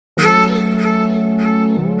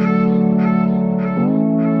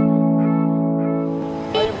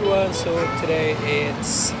today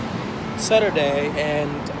it's Saturday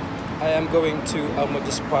and I am going to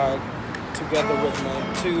Majaz Park together with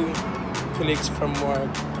my two colleagues from work.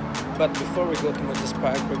 But before we go to Majaz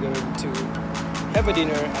Park, we're going to have a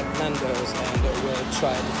dinner at Nando's and we'll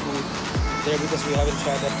try the food there because we haven't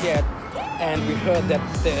tried that yet. And we heard that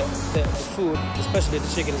the food, especially the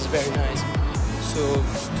chicken, is very nice. So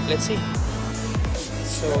let's see.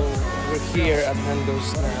 So we're here at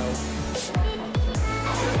Nando's now.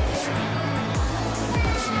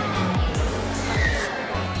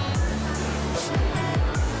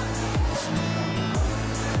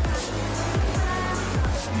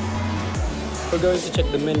 We're going to check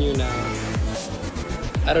the menu now.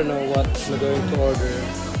 I don't know what we're going to order.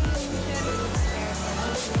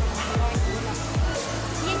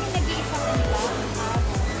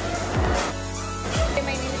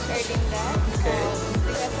 My name is Sharjah. Okay.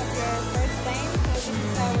 Because of your first time, so this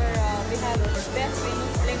is our, we have the best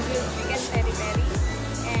famous plain grilled chicken peri peri.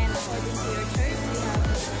 And according to your choice, we have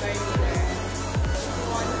burger.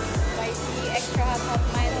 One spicy, extra hot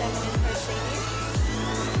mild lemon and herb sage.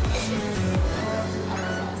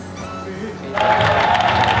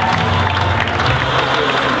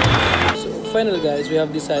 So finally guys, we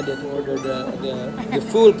have decided to order the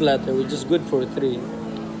full platter, which is good for 3.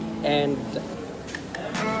 And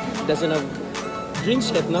doesn't have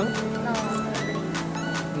drinks yet, no?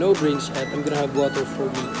 No drinks yet. I'm gonna have water for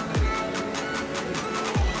me.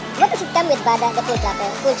 What does it come with, Bada, the full platter?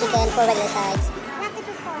 Full chicken, 4 regular sides?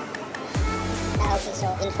 Okay, so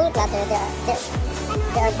in full platter, there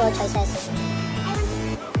are 4 choices.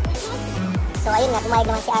 So ayun nga, pumayag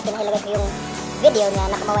naman si ate na ilagay ko yung video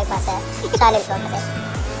niya na kumaway pa sa channel ko kasi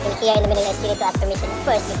here in the middle, I still need to ask permission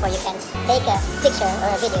first before you can take a picture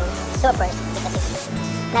or a video. So first, because it's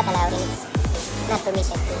not allowed and it's not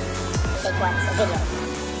permitted to take one, so video.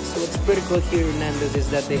 So what's pretty cool here in Nando's is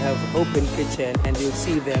that they have open kitchen and you'll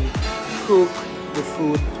see them cook the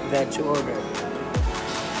food that you order.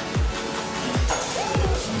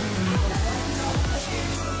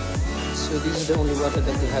 So this is the only water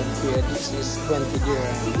that they have here. This is 20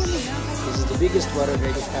 dirhams. This is the biggest water they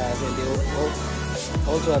could have, and they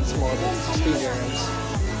also have small ones, 16 dirhams.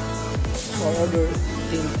 So our order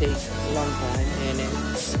didn't take a long time, and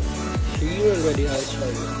it's here already. I'll show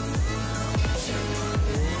you.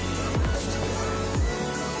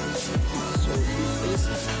 So this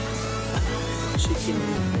is chicken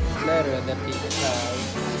platter that they have.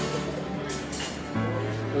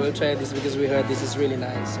 We'll try this because we heard this is really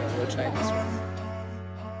nice, so we'll try this one.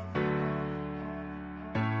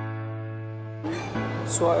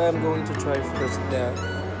 So I am going to try first the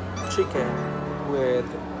chicken with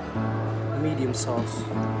medium sauce.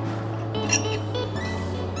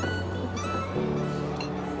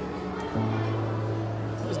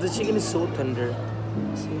 Because the chicken is so tender.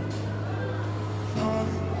 See?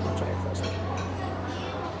 I'll try it first.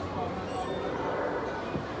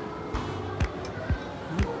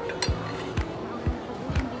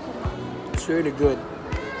 It's really good.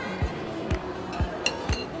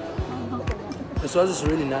 The sauce is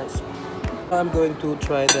really nice. I'm going to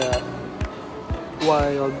try the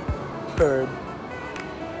wild herb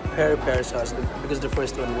pear sauce because the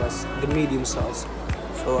first one was the medium sauce.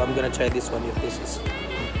 So I'm gonna try this one if this is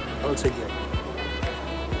also good.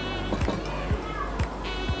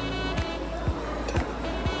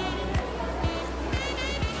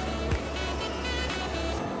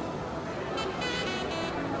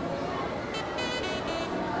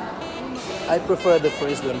 I prefer the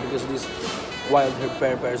first one because this wild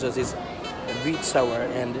herb pear sauce is a bit sour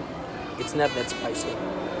and it's not that spicy.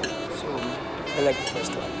 So I like the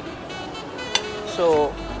first one.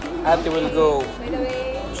 So Ate will go.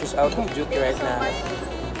 She's out of duty right now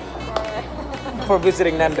for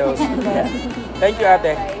visiting Nando's. Yeah. Thank you,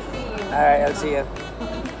 Ate. Alright, I'll see you.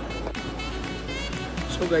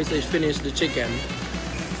 So guys, I finished the chicken.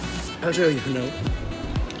 I'll show you now.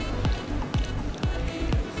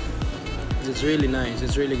 It's really nice,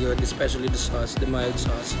 it's really good, especially the sauce, the mild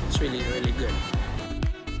sauce. It's really, really good.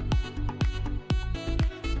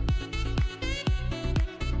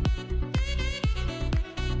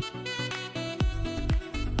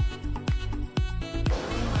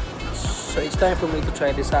 So it's time for me to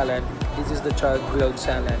try the salad. This is the char-grilled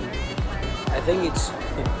salad. I think it's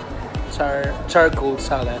charcoal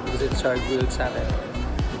salad because it's char-grilled salad.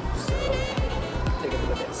 So take a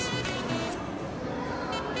look at this.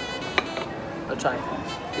 I'll try.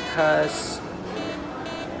 It has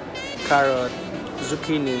carrot,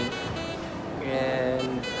 zucchini,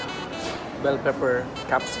 and bell pepper,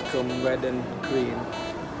 capsicum, red and green,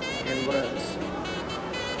 and what else?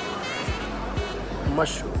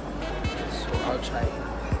 Mushroom. So I'll try.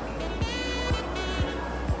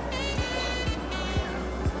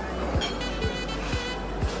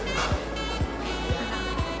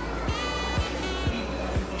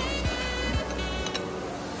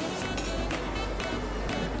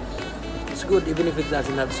 good even if it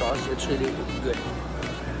doesn't have sauce. It's really good.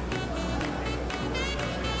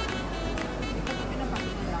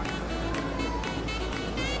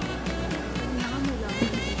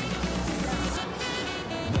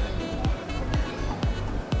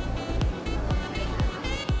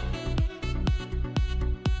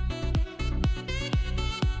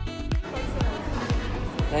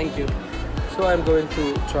 Thank you. So I'm going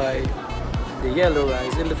to try the yellow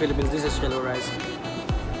rice. In the Philippines, this is yellow rice.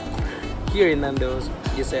 Here in Nando's,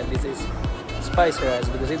 you said this is spicy rice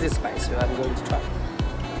because it is spicy. I'm going to try.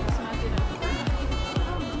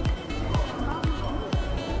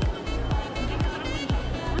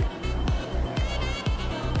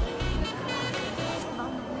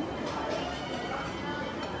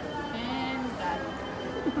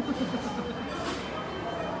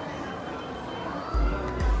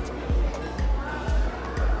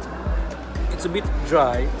 It's a bit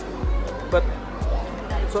dry, but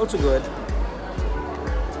it's also good.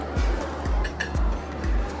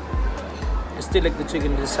 I still like the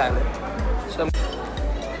chicken in the salad.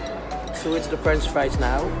 So it's the French fries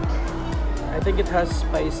now. I think it has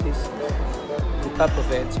spices on top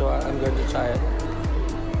of it, so I'm going to try it.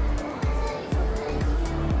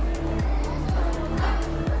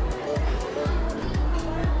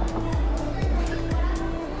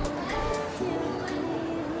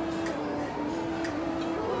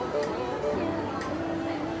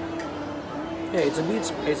 Yeah, it's a bit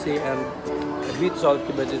spicy and a bit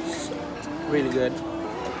salty, but it's really good.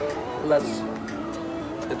 Plus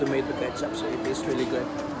the tomato ketchup, so it tastes really good.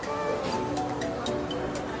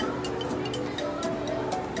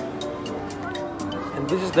 And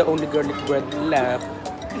this is the only garlic bread left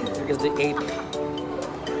because they ate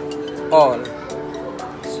all.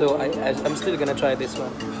 So I'm still gonna try this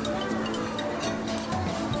one.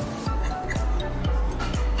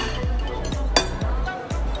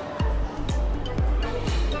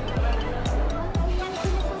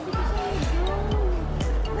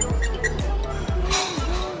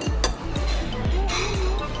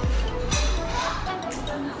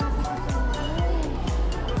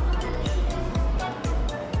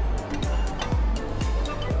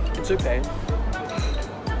 It's okay.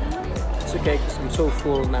 It's okay because I'm so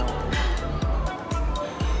full now.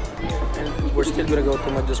 And we're still gonna go to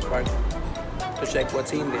Majaz Park to check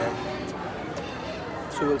what's in there.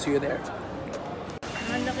 So we'll see you there.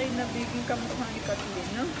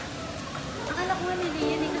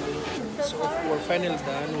 So we're finally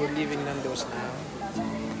done. We're leaving Nando's now.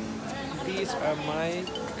 These are my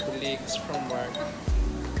colleagues from work.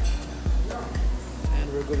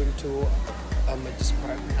 And we're going to Majaz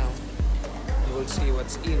Park now. And we'll see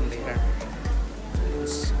what's in there.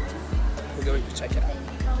 We're going to check it out.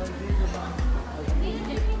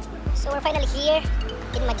 So we're finally here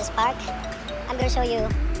in Majaz Park. I'm going to show you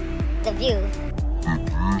the view.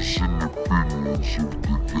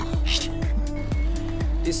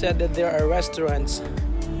 They said that there are restaurants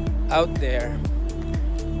out there,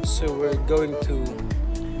 so we're going to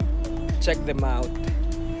check them out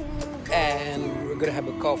and we're gonna have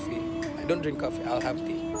a coffee. I don't drink coffee, I'll have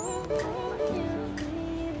tea.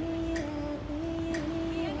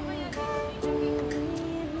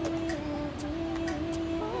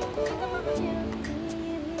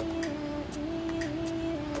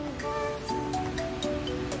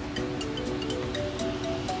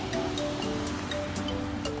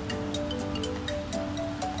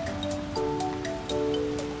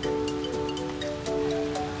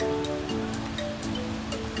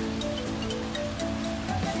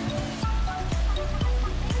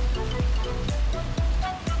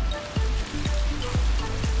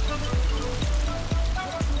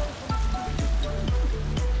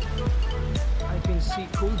 See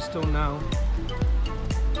Cold Stone now.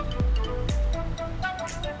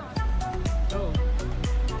 Oh.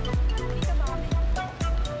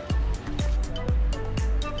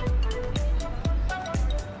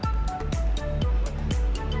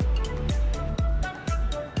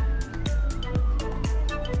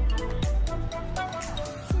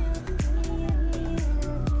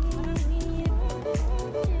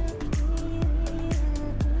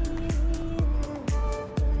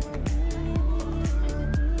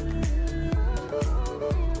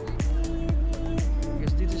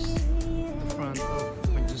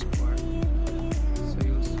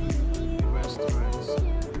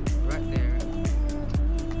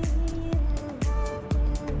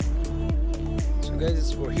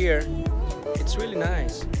 Guys, we're here. It's really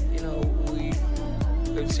nice. You know,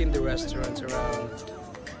 we've seen the restaurants around.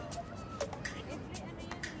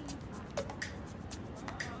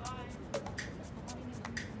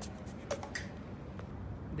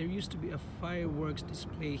 there used to be a fireworks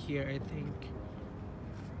display here, I think,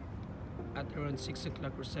 at around 6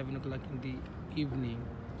 o'clock or 7 o'clock in the evening.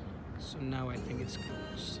 So now I think it's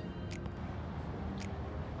closed.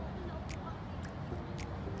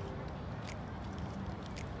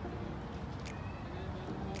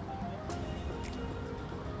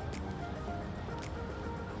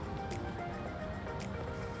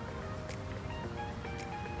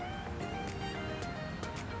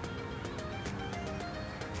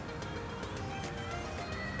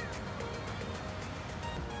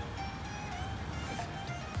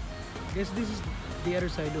 I guess this is the other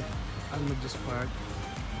side of Majaz Park.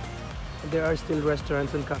 There are still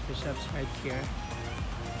restaurants and coffee shops right here.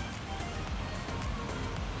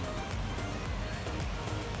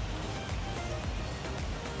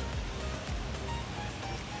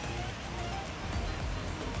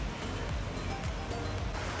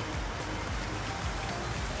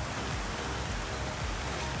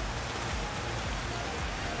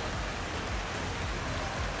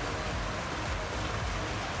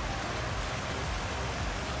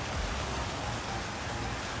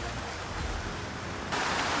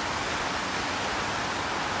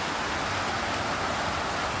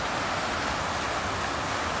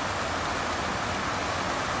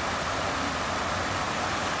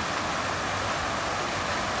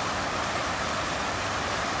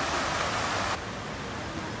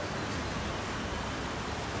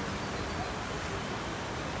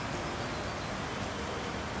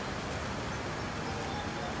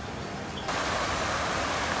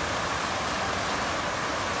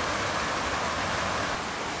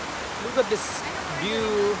 Look at this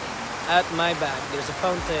view at my back. There's a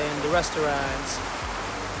fountain, the restaurants.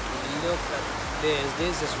 Look at this.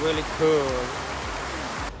 This is really cool.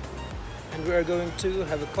 And we are going to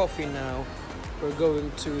have a coffee now. We're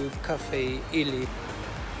going to Cafe Ili.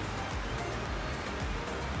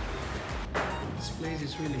 This place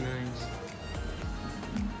is really nice.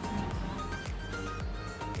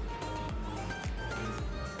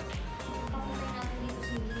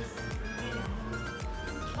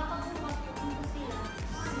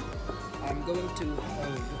 I'm going to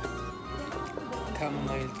have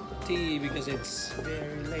chamomile tea because it's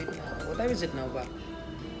very late now. What time is it now, Ba?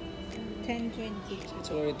 10:20. It's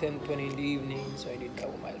already 10:20 in the evening, so I need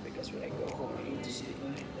chamomile because when I go home I need to sleep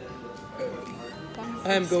early.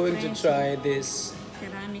 I'm going to try this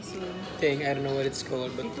Tiramisu. thing. I don't know what it's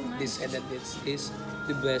called, but they said that this is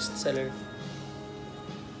the best seller.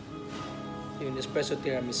 Yung espresso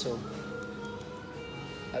tiramisu.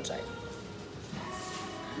 I'll try it.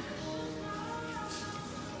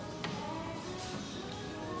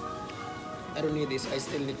 I don't need this. I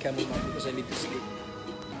still need chamomile because I need to sleep.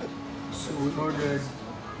 So we ordered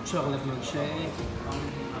chocolate milkshake,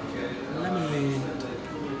 lemon mint,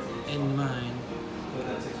 and mine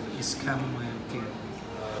is chamomile tea.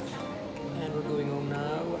 And we're going home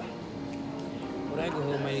now. When I go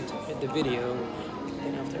home, I need to edit the video.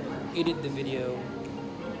 And after I edit the video,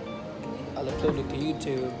 I'll upload it to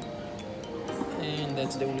YouTube. And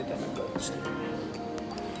that's the only time I'm going to sleep.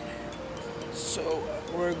 So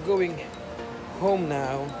we're going home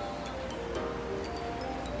now.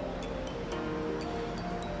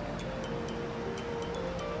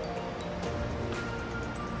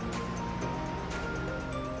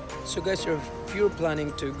 So guys, if you're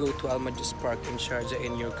planning to go to Majaz Park in Sharjah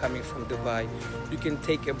and you're coming from Dubai, you can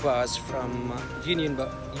take a bus from Union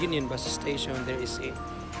Bus Station. There is a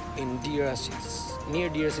in near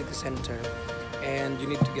Dira City Center, and you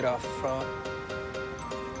need to get off from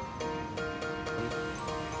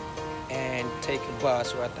and take a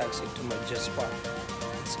bus or a taxi to Majaz Park.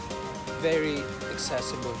 It's very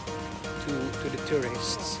accessible to the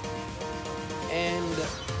tourists. And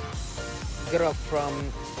get off from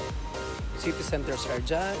City Center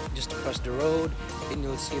Sharjah, just across the road, and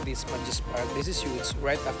you'll see this Majaz Park. This is huge.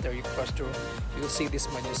 Right after you cross the road, you'll see this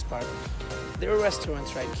Majaz Park. There are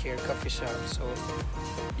restaurants right here, coffee shops, so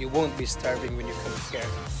you won't be starving when you come here.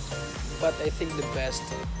 But I think the best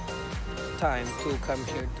time to come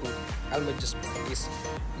here to Majaz Park is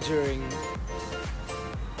during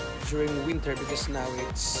winter, because now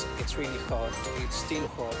it's really hot. It's still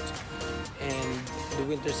hot, and the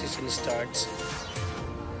winter season starts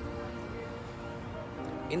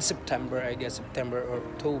in September, I guess September or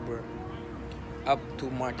October, up to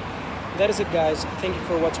March. That is it, guys. Thank you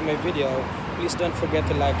for watching my video. Please don't forget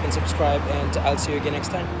to like and subscribe, and I'll see you again next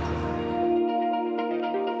time.